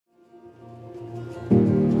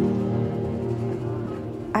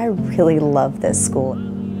really love this school.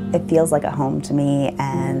 It feels like a home to me,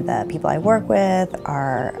 and the people I work with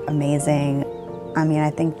are amazing. I mean, I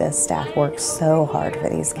think the staff works so hard for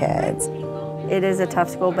these kids. It is a tough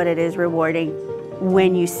school, but it is rewarding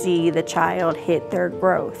when you see the child hit their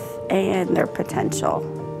growth and their potential.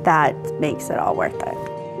 That makes it all worth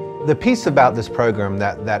it. The piece about this program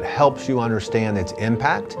that helps you understand its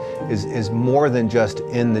impact is more than just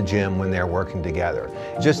in the gym when they're working together.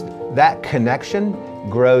 Just that connection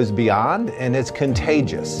grows beyond, and it's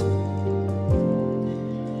contagious.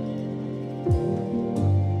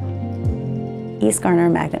 East Garner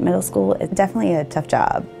Magnet Middle School is definitely a tough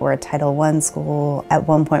job. We're a Title I school. At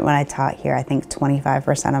one point when I taught here, I think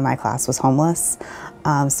 25% of my class was homeless.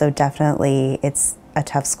 So definitely it's a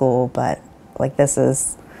tough school, but like this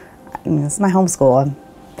is my home school.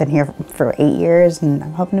 I've been here for 8 years, and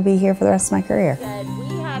I'm hoping to be here for the rest of my career.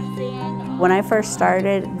 When I first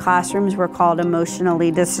started, classrooms were called emotionally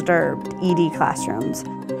disturbed, ED classrooms.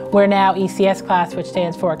 We're now ECS class, which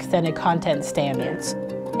stands for Extended Content Standards.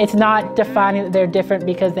 It's not defining that they're different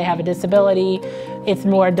because they have a disability. It's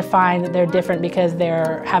more defined that they're different because they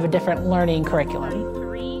have a different learning curriculum.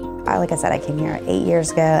 Like I said, I came here 8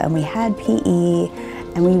 years ago, and we had PE,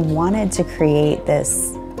 and we wanted to create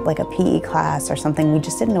this, like a PE class or something. We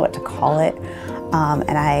just didn't know what to call it.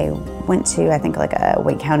 And I went to, I think, like a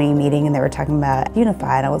Wake County meeting, and they were talking about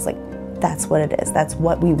Unified. I was like, that's what it is. That's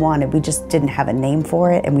what we wanted. We just didn't have a name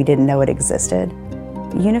for it, and we didn't know it existed.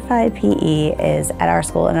 Unified PE is at our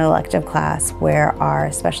school an elective class where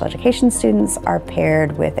our special education students are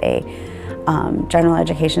paired with a general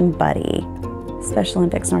education buddy. Special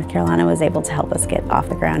Olympics North Carolina was able to help us get off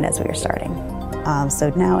the ground as we were starting. So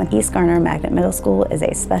now East Garner Magnet Middle School is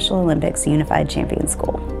a Special Olympics Unified Champion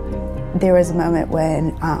School. There was a moment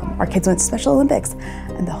when our kids went to Special Olympics,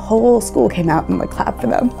 and the whole school came out and would clap for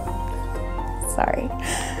them. Sorry.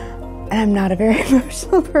 And I'm not a very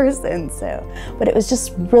emotional person, but it was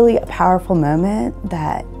just really a powerful moment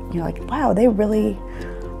that you're like, wow, they really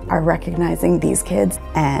are recognizing these kids.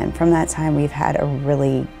 And from that time, we've had a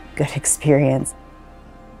really good experience.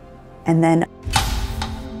 And then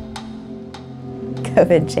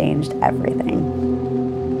COVID changed everything.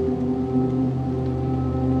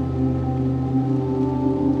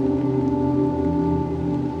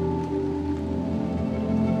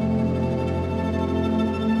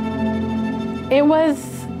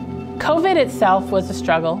 COVID itself was a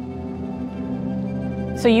struggle.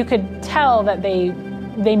 So you could tell that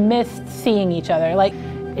they missed seeing each other. Like,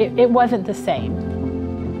 it wasn't the same.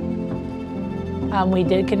 We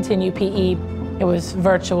did continue PE. It was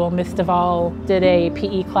virtual. Miss Duvall did a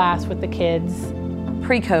PE class with the kids.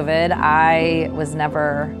 Pre-COVID, I was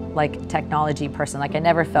never like a technology person. Like, I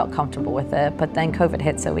never felt comfortable with it, but then COVID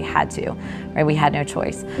hit, so we had to, right? We had no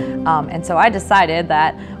choice. And so I decided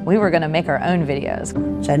that we were gonna make our own videos.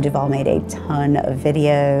 Jen Duvall made a ton of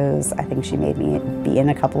videos. I think she made me be in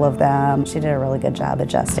a couple of them. She did a really good job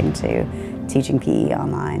adjusting to teaching PE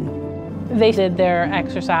online. They did their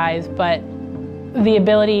exercise, but the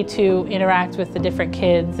ability to interact with the different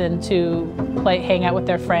kids and to hang out with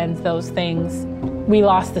their friends, those things, we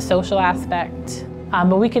lost the social aspect.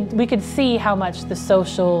 But we could see how much the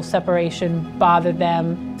social separation bothered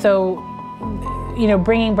them. So, you know,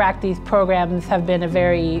 bringing back these programs have been a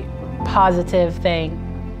very positive thing.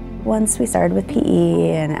 Once we started with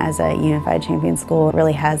PE, and as a Unified Champion School, it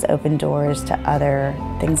really has opened doors to other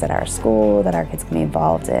things at our school that our kids can be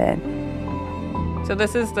involved in. So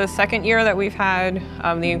this is the second year that we've had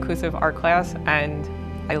the inclusive art class, and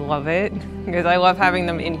I love it because I love having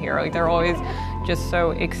them in here. Like, they're always just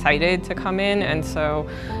so excited to come in and so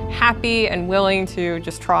happy and willing to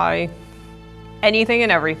just try anything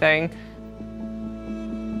and everything.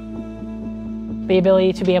 The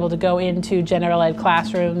ability to be able to go into general ed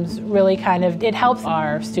classrooms really it helps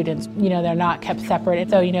our students. You know, they're not kept separate.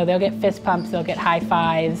 So, you know, they'll get fist pumps, they'll get high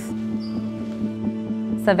fives.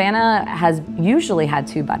 Savannah has usually had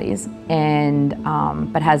 2 buddies, and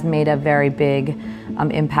but has made a very big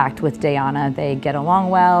impact with Dayana. They get along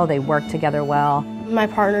well, they work together well. My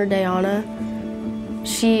partner, Dayana,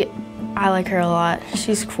 I like her a lot.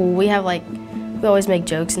 She's cool. We always make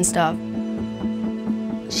jokes and stuff.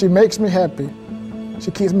 She makes me happy.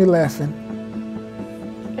 She keeps me laughing.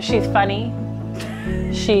 She's funny.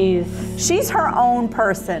 She's her own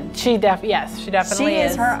person. Yes, she definitely is.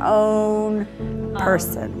 She is her own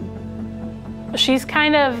person. She's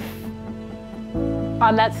kind of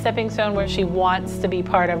on that stepping stone where she wants to be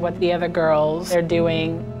part of what the other girls are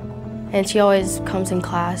doing. And she always comes in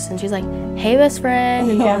class and she's like, hey, best friend,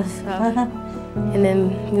 and all this stuff. And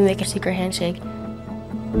then we make a secret handshake.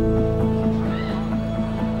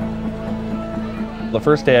 The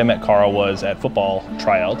first day I met Carl was at football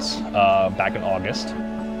tryouts back in August.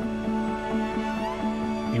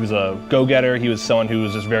 He was a go-getter. He was someone who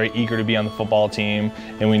was just very eager to be on the football team,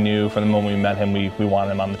 and we knew from the moment we met him we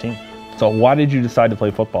wanted him on the team. So why did you decide to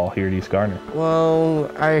play football here at East Garner? Well,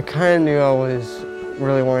 I kind of knew I was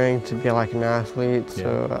really wanting to be like an athlete,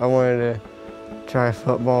 so I wanted to try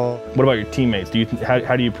football. What about your teammates?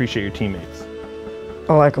 How do you appreciate your teammates?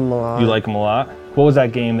 I like them a lot. You like them a lot? What was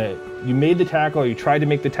that game that you made the tackle, or you tried to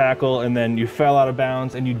make the tackle, and then you fell out of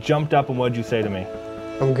bounds, and you jumped up, and what did you say to me?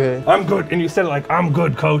 I'm good. I'm good, and you said it like, I'm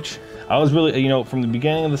good, coach. I was really, you know, from the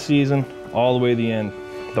beginning of the season all the way to the end,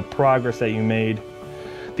 the progress that you made,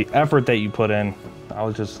 the effort that you put in, I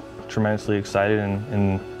was just tremendously excited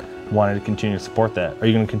and wanted to continue to support that. Are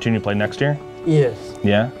you going to continue to play next year? Yes.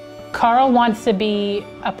 Yeah? Carl wants to be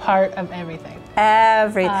a part of everything.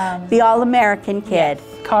 The All-American kid. Yes.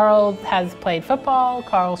 Carl has played football.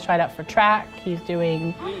 Carl's tried out for track. He's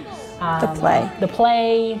doing the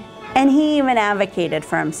play. And he even advocated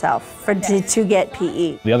for himself to get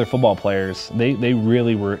PE. The other football players, they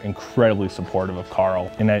really were incredibly supportive of Carl,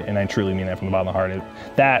 and I truly mean that from the bottom of my heart.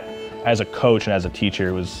 That, as a coach and as a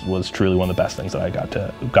teacher, was truly one of the best things that I got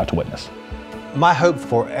to witness. My hope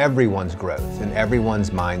for everyone's growth and everyone's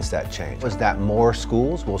mindset change was that more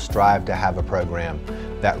schools will strive to have a program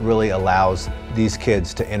that really allows these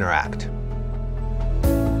kids to interact.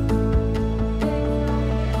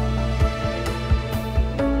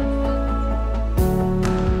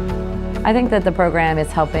 I think that the program is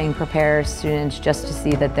helping prepare students just to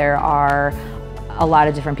see that there are a lot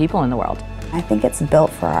of different people in the world. I think it's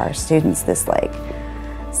built for our students this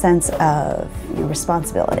sense of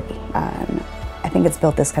responsibility. I think it's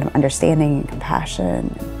built this kind of understanding and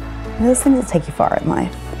compassion. And those things will take you far in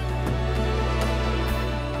life.